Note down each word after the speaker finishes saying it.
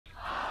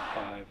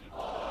5,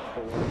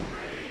 4,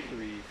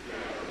 3,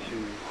 2,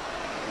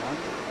 1.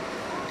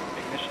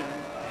 Ignition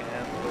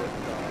and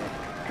liftoff.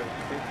 Go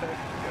SpaceX,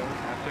 go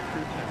NASA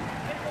Crew-10.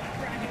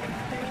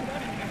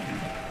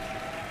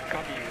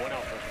 Copy, 1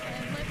 Alpha.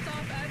 And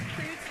liftoff of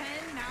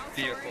Crew-10 now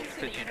soaring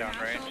to the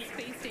International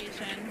Space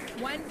Station.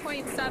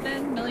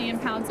 1.7 million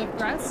pounds of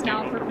thrust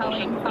now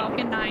propelling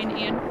Falcon 9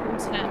 and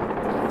Crew-10.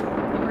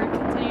 And we're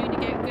continuing to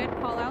get good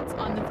call-outs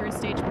on the first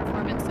stage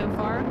performance so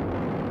far.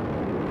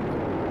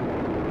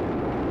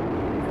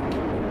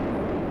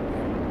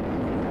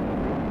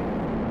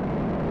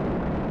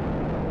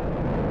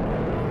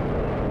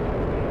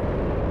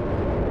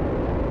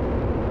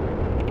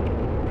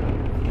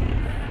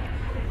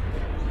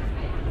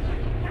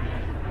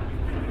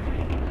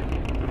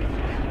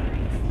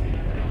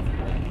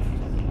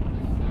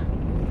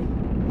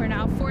 We're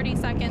now 40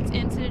 seconds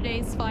into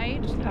today's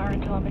flight. Power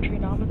and telemetry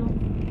nominal.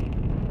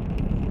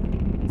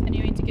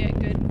 Continuing to get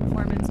good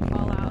performance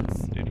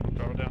call-outs.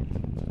 Throttle down.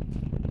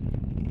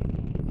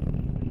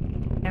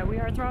 Yeah, we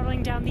are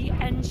throttling down the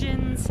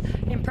engines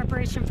in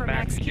preparation for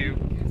Max Q.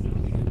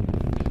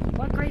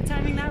 What great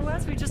timing that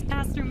was. We just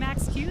passed through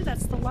Max Q.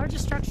 That's the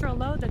largest structural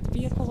load that the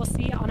vehicle will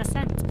see on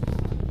ascent.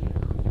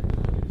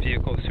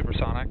 Vehicle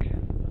supersonic.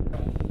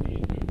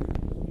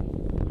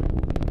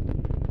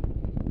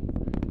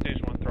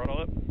 Stage 1, throttle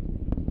up.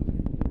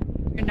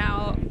 We're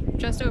now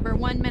just over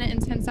 1 minute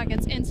and 10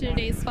 seconds into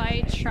today's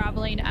flight,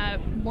 traveling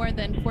at more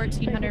than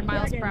 1,400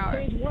 miles per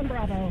hour. Stage 1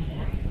 Bravo.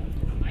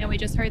 And we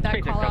just heard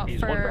that call out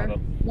for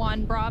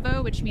 1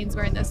 Bravo, which means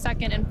we're in the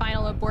second and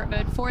final abort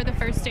mode for the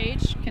first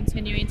stage,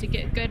 continuing to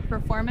get good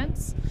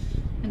performance.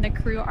 And the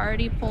crew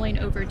already pulling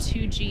over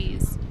 2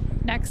 Gs.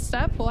 Next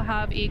up, we'll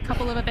have a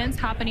couple of events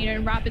happening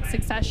in rapid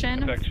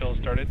succession. Back chill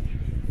started.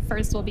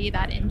 First will be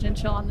that engine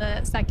chill on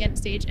the second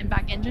stage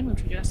impact engine,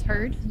 which we just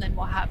heard. And then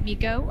we'll have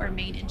MECO, or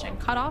main engine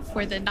cutoff,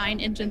 where the 9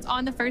 engines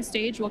on the first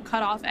stage will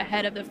cut off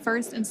ahead of the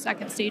first and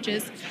second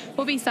stages.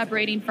 Will be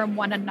separating from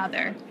one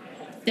another.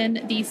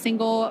 Then the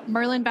single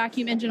Merlin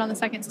vacuum engine on the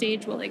second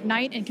stage will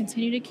ignite and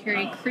continue to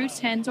carry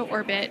Crew-10 to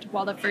orbit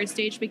while the first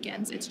stage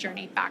begins its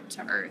journey back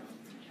to Earth.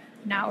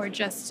 Now we're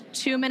just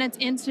 2 minutes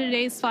into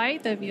today's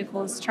flight. The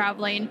vehicle is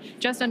traveling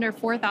just under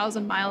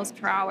 4,000 miles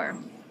per hour.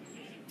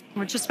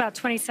 We're just about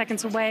 20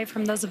 seconds away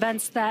from those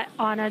events that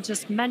Anna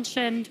just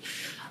mentioned.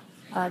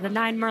 The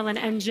 9 Merlin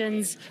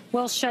engines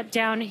will shut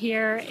down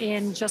here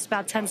in just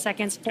about 10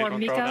 seconds for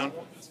MECO,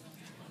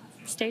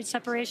 stage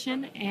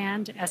separation,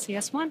 and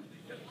SES-1.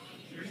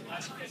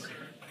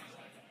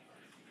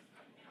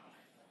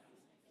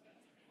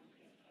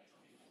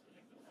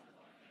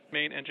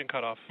 Main engine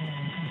cutoff.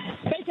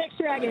 SpaceX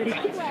Dragon,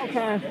 2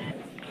 Alpha.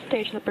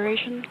 Stage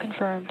separation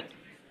confirmed.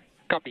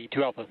 Copy,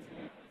 2 Alpha.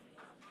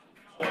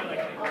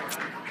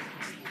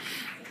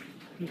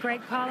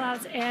 Great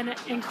call-outs and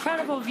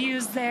incredible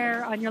views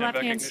there on your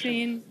left-hand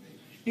screen.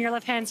 On your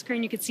left-hand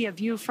screen, you can see a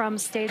view from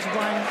stage 1.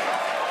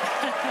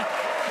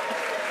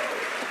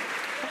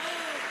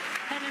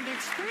 And an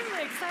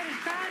extremely excited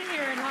crowd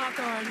here in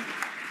Hawthorne.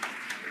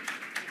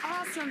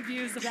 Awesome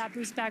views of that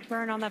boost back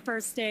burn on the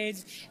first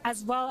stage,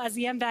 as well as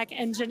the MVAC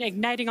engine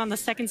igniting on the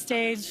second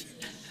stage.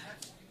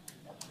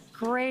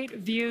 Great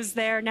views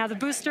there. Now the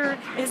booster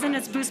is in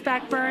its boost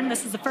back burn.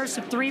 This is the first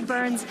of 3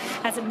 burns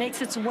as it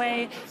makes its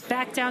way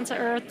back down to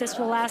Earth. This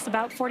will last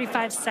about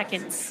 45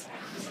 seconds.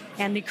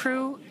 And the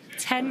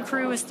Crew-10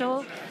 crew is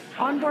still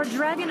on board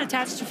Dragon,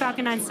 attached to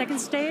Falcon 9's second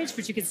stage,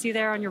 which you can see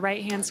there on your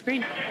right-hand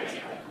screen.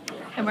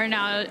 And we're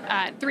now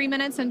at 3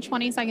 minutes and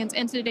 20 seconds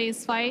into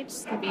today's flight.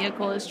 The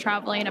vehicle is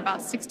traveling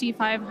about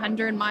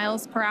 6,500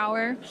 miles per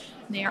hour.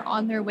 And they are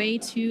on their way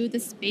to the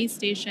space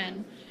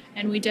station.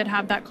 And we did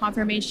have that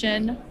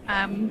confirmation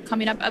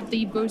coming up of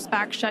the boost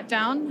back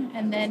shutdown,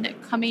 and then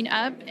coming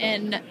up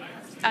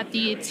at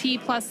the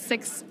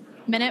T+6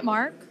 minute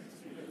mark.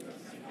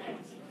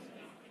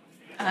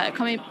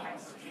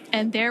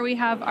 And there we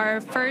have our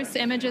first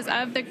images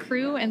of the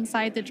crew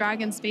inside the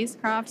Dragon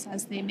spacecraft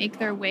as they make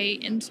their way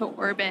into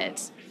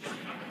orbit.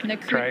 And the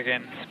crew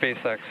Dragon,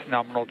 SpaceX,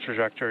 nominal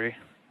trajectory.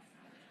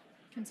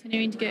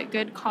 continuing to get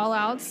good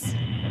call-outs.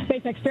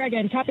 SpaceX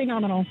Dragon, copy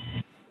nominal.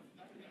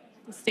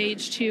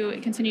 Stage 2,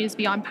 it continues to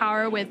be on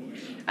power with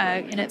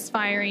in its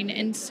firing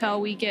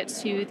until we get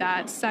to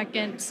that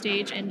second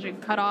stage engine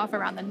cutoff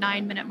around the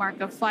 9-minute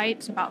mark of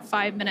flight. About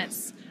 5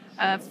 minutes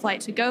of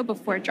flight to go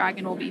before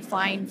Dragon will be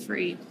flying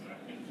free.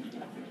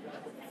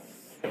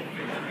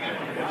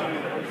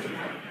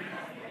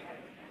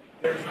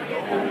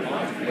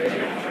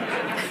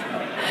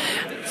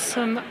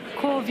 Some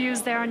cool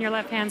views there on your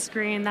left-hand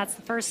screen. That's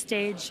the first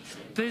stage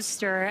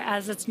booster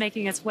as it's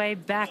making its way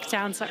back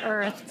down to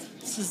Earth.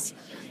 This is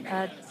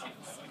a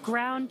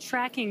ground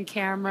tracking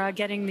camera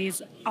getting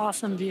these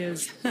awesome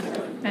views.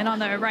 And on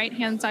the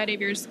right-hand side of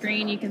your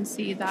screen, you can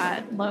see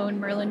that lone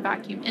Merlin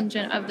vacuum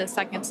engine of the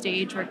second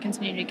stage. We're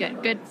continuing to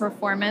get good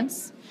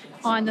performance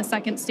on the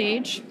second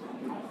stage.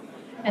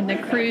 And the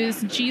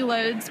crew's G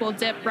loads will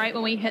dip right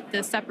when we hit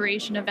the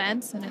separation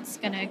events, and it's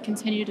going to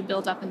continue to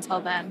build up until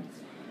then.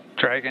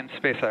 Dragon,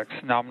 SpaceX,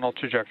 nominal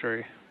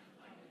trajectory.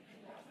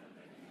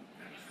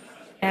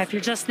 If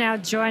you're just now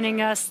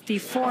joining us, the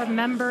 4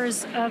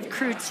 members of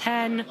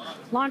Crew-10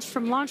 launched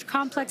from Launch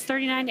Complex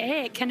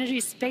 39A at Kennedy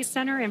Space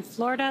Center in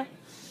Florida.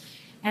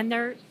 And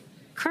they're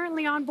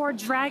currently on board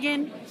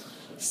Dragon,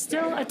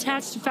 still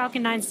attached to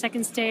Falcon 9's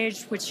second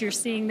stage, which you're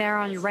seeing there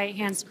on your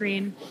right-hand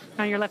screen.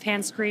 On your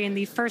left-hand screen,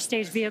 the first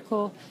stage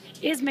vehicle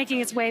is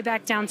making its way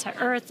back down to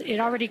Earth. It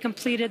already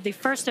completed the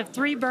first of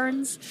 3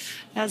 burns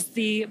as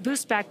the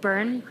boost back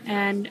burn,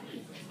 and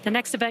the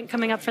next event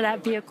coming up for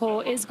that vehicle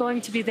is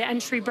going to be the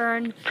entry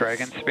burn.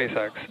 Dragon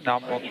SpaceX,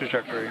 nominal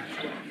trajectory.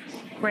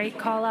 Great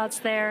call-outs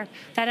there.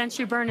 That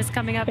entry burn is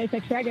coming up.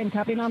 SpaceX Dragon,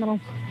 copy nominal.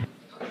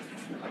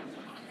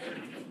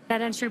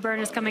 That entry burn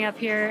is coming up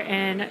here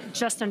in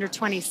just under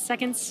 20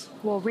 seconds.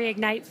 We'll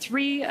reignite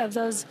 3 of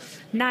those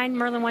 9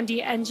 Merlin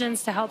 1D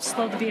engines to help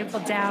slow the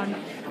vehicle down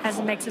as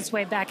it makes its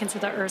way back into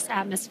the Earth's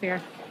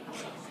atmosphere.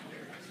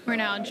 We're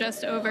now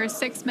just over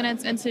 6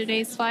 minutes into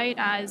today's flight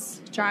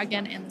as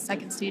Dragon and the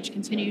second stage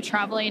continue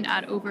traveling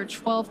at over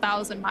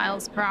 12,000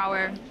 miles per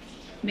hour,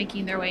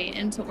 making their way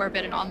into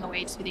orbit and on the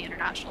way to the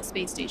International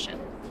Space Station.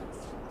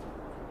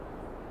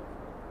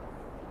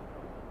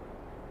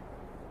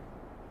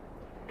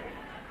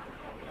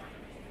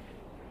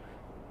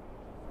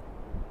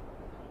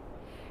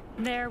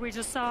 There we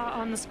just saw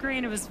on the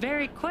screen, it was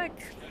very quick,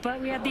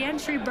 but we had the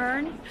entry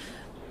burn,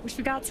 which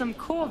we got some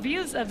cool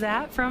views of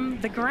that from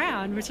the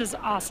ground, which is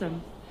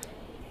awesome.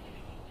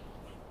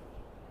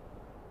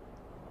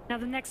 Now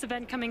the next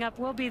event coming up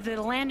will be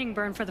the landing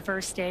burn for the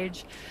first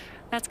stage.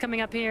 That's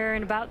coming up here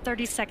in about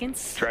 30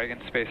 seconds. Dragon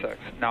SpaceX,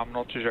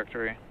 nominal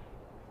trajectory.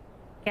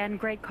 Again,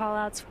 great call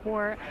outs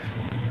for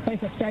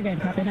SpaceX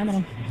Dragon, copy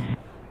nominal.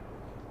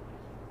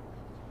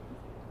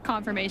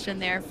 Confirmation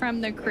there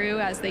from the crew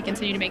as they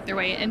continue to make their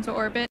way into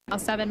orbit. Now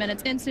 7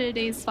 minutes into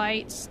today's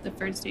flight, the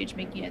first stage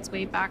making its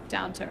way back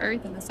down to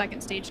Earth and the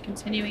second stage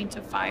continuing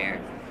to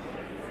fire.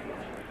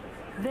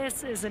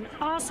 This is an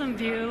awesome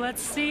view.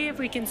 Let's see if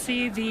we can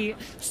see the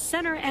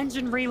center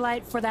engine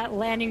relight for that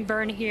landing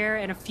burn here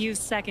in a few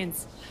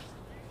seconds.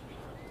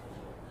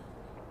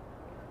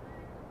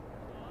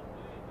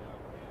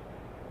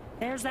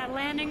 There's that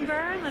landing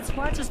burn. Let's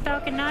watch as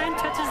Falcon 9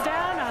 touches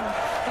down on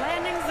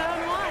landing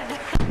zone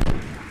 1.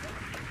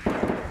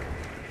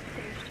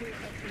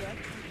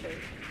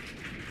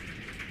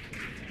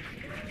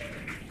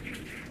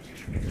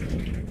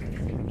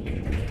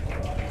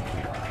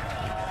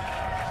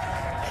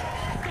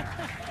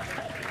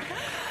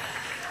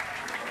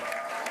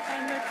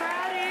 And the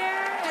crowd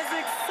here is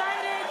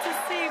excited to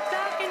see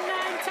Falcon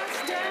 9 touch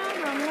down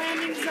on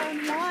landing zone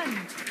 1.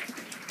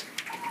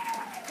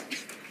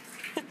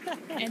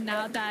 And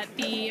now that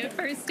the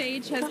first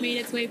stage has made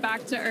its way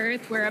back to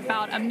Earth, we're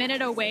about a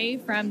minute away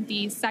from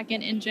the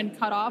second engine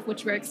cutoff,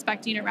 which we're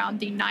expecting around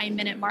the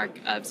 9-minute mark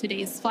of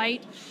today's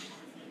flight.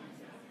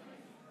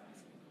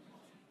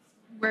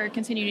 We're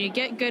continuing to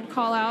get good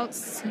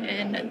call-outs,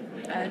 and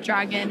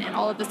Dragon and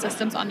all of the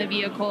systems on the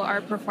vehicle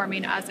are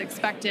performing as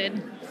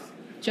expected.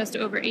 Just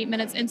over 8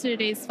 minutes into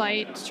today's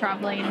flight,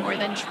 traveling more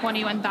than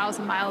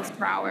 21,000 miles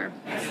per hour.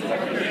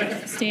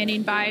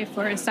 Standing by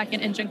for a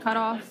second engine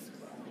cutoff.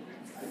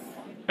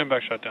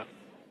 Impact shutdown.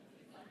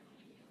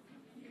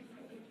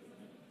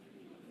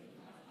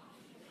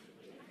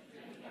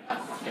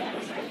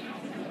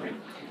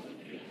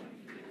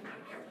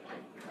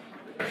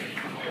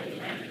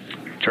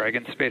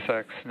 Dragon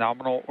SpaceX,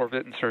 nominal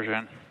orbit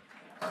insertion.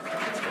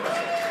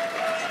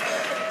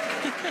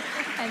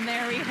 And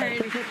there we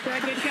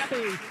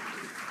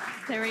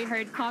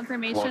heard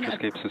confirmation Launch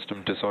escape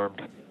system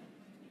disarmed.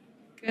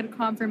 Good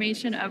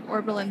confirmation of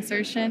orbital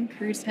insertion.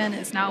 Crew-10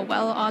 is now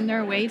well on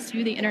their way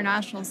to the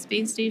International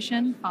Space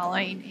Station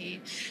following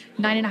a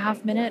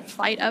 9.5-minute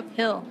flight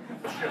uphill.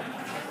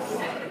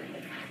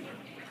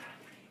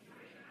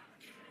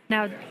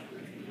 Now,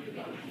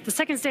 the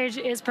second stage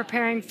is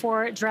preparing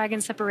for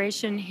Dragon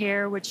separation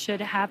here, which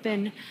should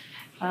happen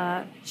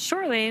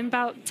shortly, in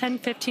about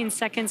 10-15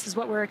 seconds is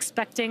what we're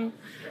expecting.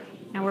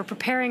 Now we're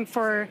preparing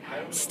for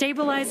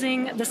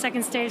stabilizing the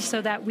second stage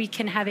so that we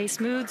can have a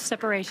smooth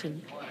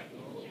separation.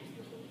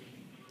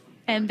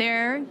 And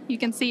there you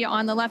can see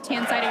on the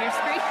left-hand side of your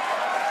screen,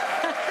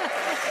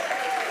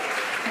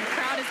 the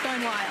crowd is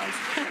going wild.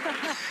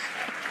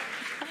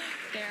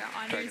 There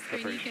on your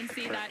screen you can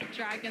see that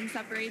Dragon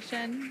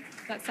separation,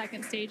 that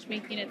second stage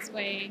making its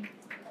way,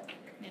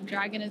 and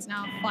Dragon is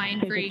now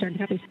flying free.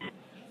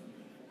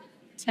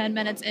 10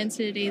 minutes into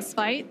today's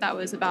flight, that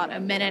was about a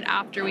minute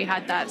after we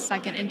had that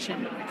second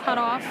engine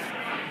cutoff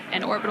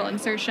and orbital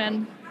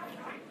insertion.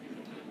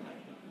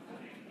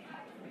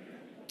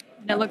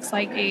 And it looks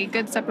like a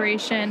good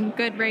separation,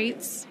 good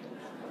rates.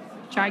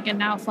 Dragon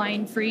now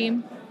flying free.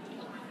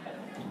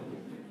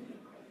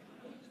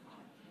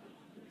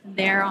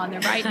 There on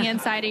the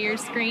right-hand side of your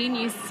screen,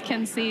 you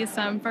can see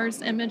some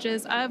first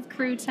images of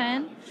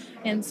Crew-10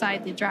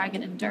 inside the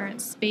Dragon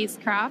Endurance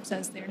spacecraft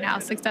as they're now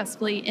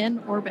successfully in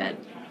orbit.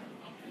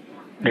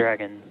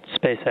 Dragon,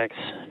 SpaceX,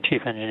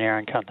 Chief Engineer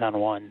on Countdown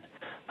 1.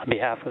 On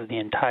behalf of the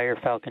entire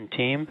Falcon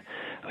team,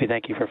 we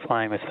thank you for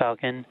flying with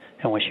Falcon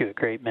and wish you a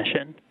great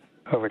mission.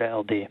 Over to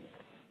LD.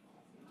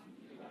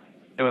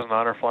 It was an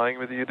honor flying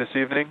with you this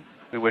evening.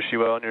 We wish you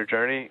well on your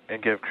journey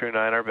and give Crew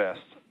 9 our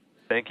best.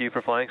 Thank you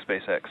for flying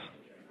SpaceX.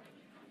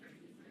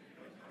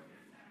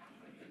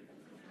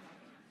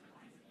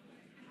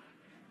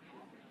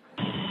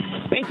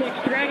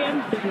 SpaceX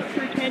Dragon, this is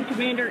Crew-10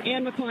 Commander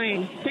Ann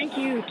McClain. Thank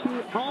you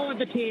to all of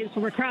the teams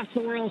from across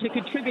the world who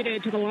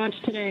contributed to the launch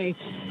today.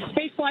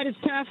 Spaceflight is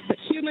tough, but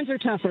humans are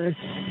tougher.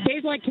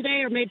 Days like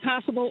today are made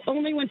possible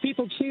only when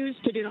people choose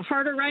to do the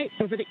harder right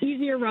over the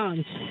easier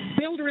wrong.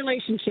 Build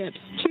relationships,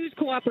 choose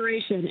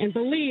cooperation, and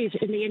believe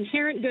in the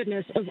inherent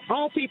goodness of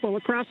all people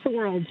across the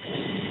world.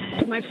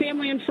 To my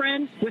family and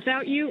friends,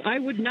 without you, I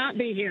would not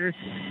be here.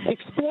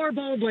 Explore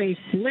boldly,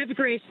 live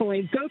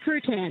gracefully, go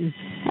Crew-10.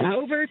 And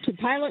over to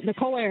pilot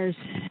Nicole Ayers.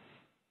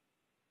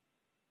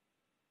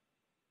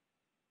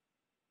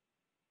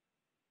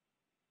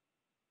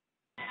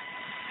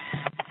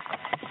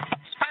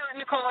 Pilot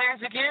Nicole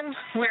Ayers again.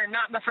 We are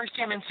not the first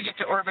humans to get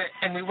to orbit,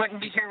 and we wouldn't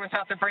be here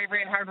without the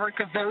bravery and hard work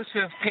of those who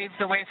have paved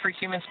the way for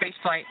human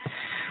spaceflight.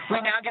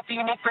 We now get the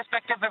unique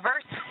perspective of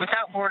Earth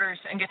without borders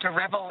and get to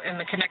revel in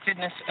the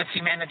connectedness of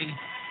humanity.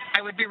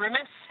 I would be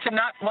remiss to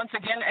not once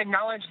again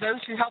acknowledge those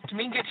who helped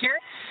me get here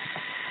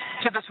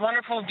to this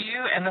wonderful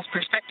view and this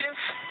perspective,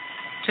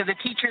 to the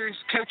teachers,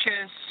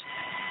 coaches,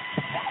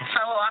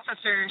 fellow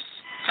officers,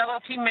 fellow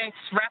teammates,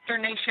 Raptor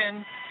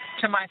Nation,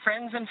 to my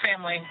friends and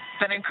family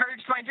that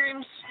encouraged my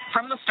dreams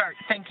from the start.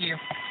 Thank you.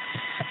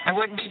 I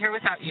wouldn't be here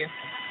without you.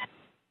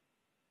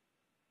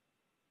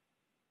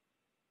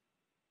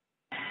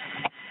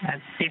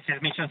 This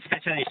is Mission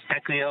Specialist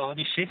Takuya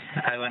Onishi.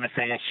 I want to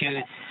say a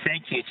huge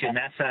thank you to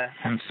NASA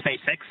and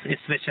SpaceX,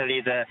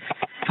 especially the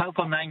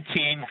Falcon 9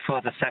 team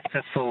for the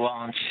successful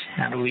launch,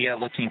 and we are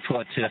looking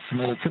forward to a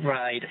smooth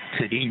ride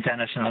to the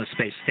International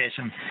Space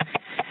Station.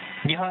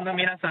 日本の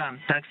皆さん、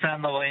たくさ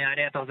んの応援あ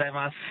りがとうござい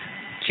ます。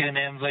9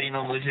年ぶり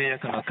の無重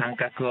力の感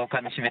覚を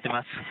かみしめて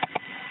ます。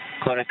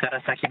これか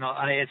ら先の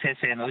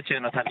ISS への宇宙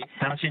の旅、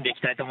楽しんでい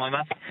きたいと思い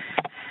ます。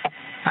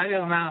I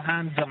will now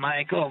hand the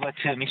mic over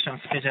to Mission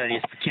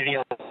Specialist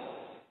Kirill.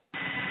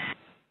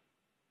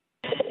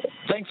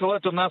 Thanks a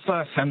lot to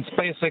NASA and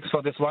SpaceX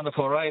for this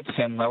wonderful ride,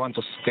 and I want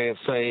to say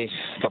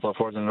a couple of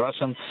words in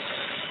Russian.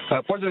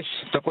 Пользуясь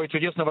такой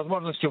чудесной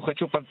возможностью,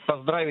 хочу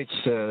поздравить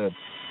с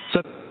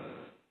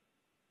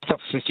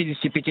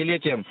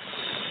 65-летием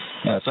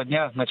со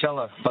дня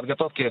начала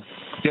подготовки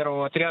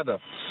первого отряда.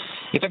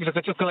 И также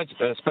хочу сказать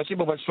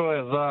спасибо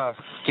большое за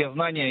те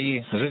знания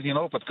и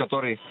жизненный опыт,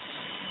 который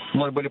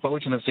мной были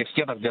получены в всех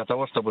стенах для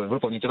того, чтобы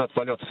выполнить этот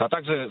полет. А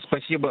также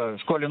спасибо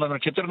школе номер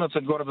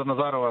 14 города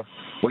Назарова,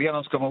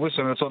 Ульяновскому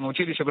высшему авиационному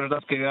училищу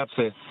гражданской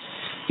авиации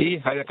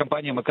и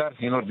авиакомпании «Макар»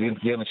 и «Нордвин»,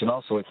 где я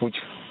начинал свой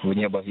путь в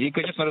небо. И,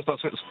 конечно же,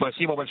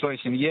 спасибо большое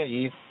семье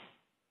и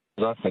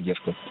за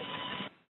поддержку.